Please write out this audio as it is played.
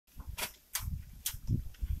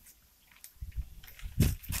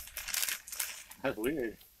That's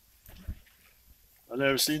weird. I've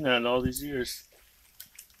never seen that in all these years.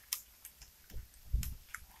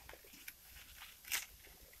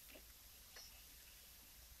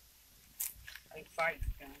 Like fight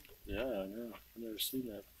kind. Yeah, I know. I've never seen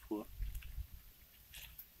that before.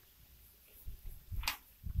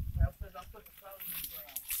 I'll put the clothes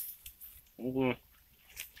in the ground. Mm-hmm.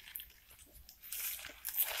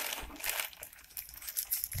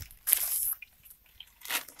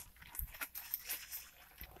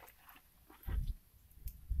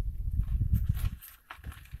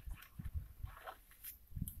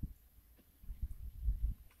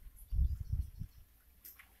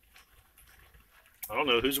 I don't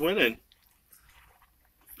know who's winning.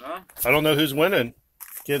 Huh? I don't know who's winning.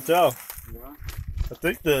 Can't tell. Yeah.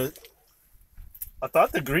 I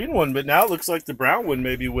thought the green one, but now it looks like the brown one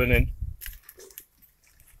may be winning.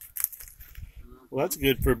 Well, that's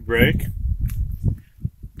good for a break.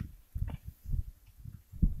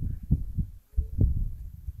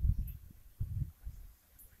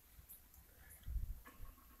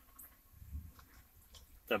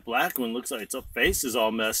 That black one looks like its face is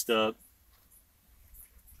all messed up.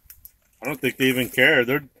 I don't think they even care.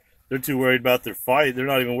 They're too worried about their fight. They're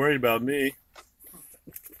not even worried about me.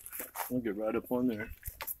 I'll get right up on there.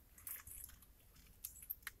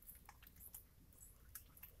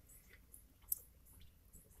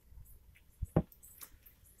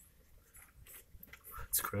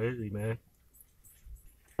 It's crazy, man.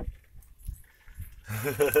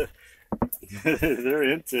 They're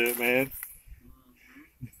into it, man.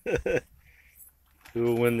 Who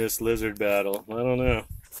will win this lizard battle? I don't know.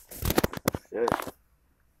 Shit.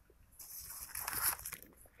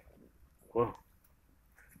 Whoa.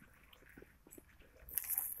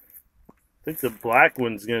 I think the black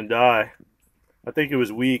one's gonna die. I think it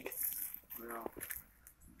was weak.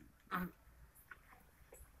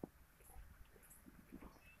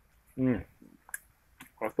 Yeah.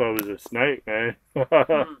 I thought it was a snake, man.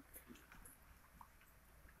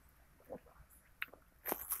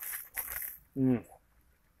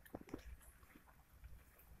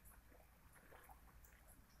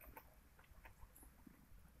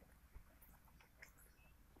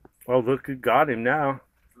 Oh, look who got him now.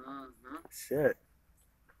 Shit.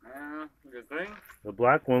 The green? The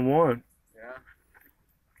black one won.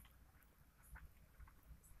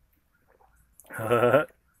 Yeah.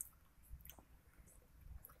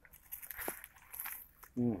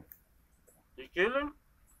 You kill him?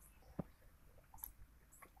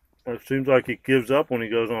 It seems like he gives up when he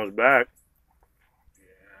goes on his back.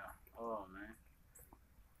 Yeah. Oh, man.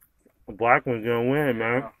 The black one's gonna win,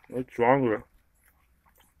 man. It's stronger.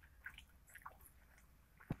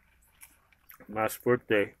 Last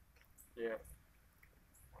birthday. Yeah.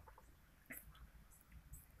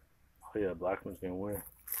 Oh yeah, black one's gonna win.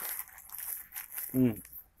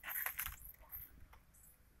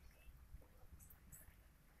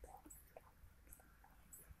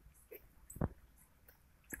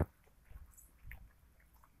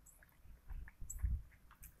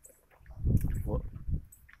 What?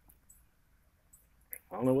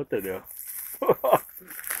 I don't know what they do.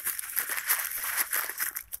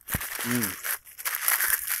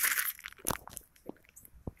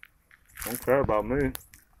 Don't care about me.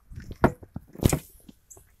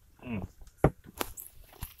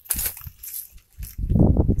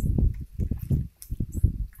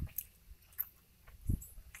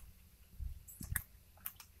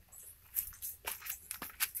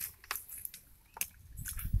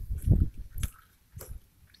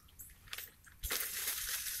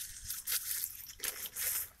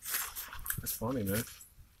 That's funny, man.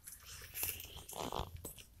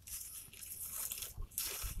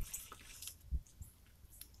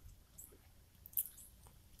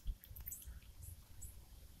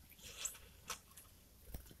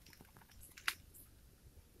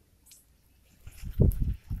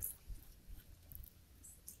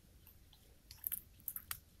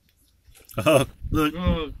 Oh, look.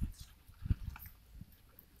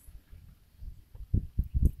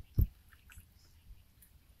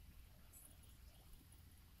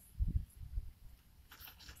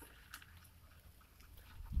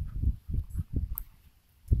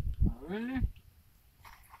 Really?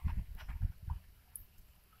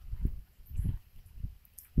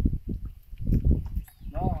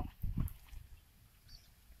 No.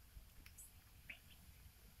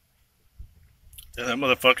 That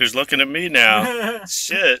motherfucker's looking at me now.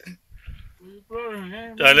 Shit.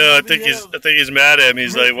 I I know. I think he's mad at me.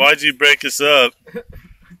 He's like, "Why'd you break us up?"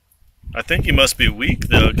 I think he must be weak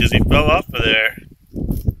though, because he fell off of there.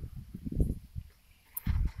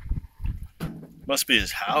 Must be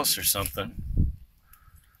his house or something.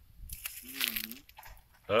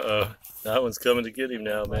 Uh-oh. That one's coming to get him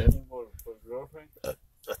now, man. Fighting for girlfriend?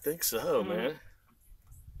 I think so, man.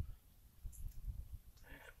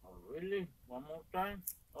 Oh, really? One more time?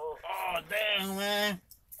 Oh, damn, man.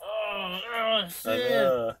 Oh,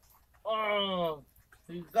 shit. Oh,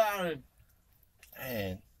 he got it.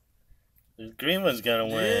 Man. The green one's gonna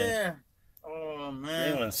win. Yeah. Oh, man.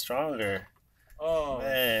 Green one's stronger. Oh,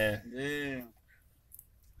 Man. damn.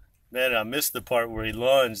 Man, I missed the part where he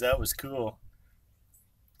lunged. That was cool.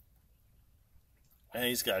 Man,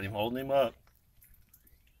 he's got him holding him up.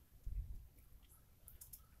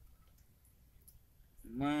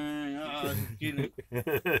 Man, just kidding.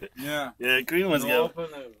 Yeah. Yeah, green one's No gonna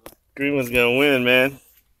open it. green one's gonna win, man.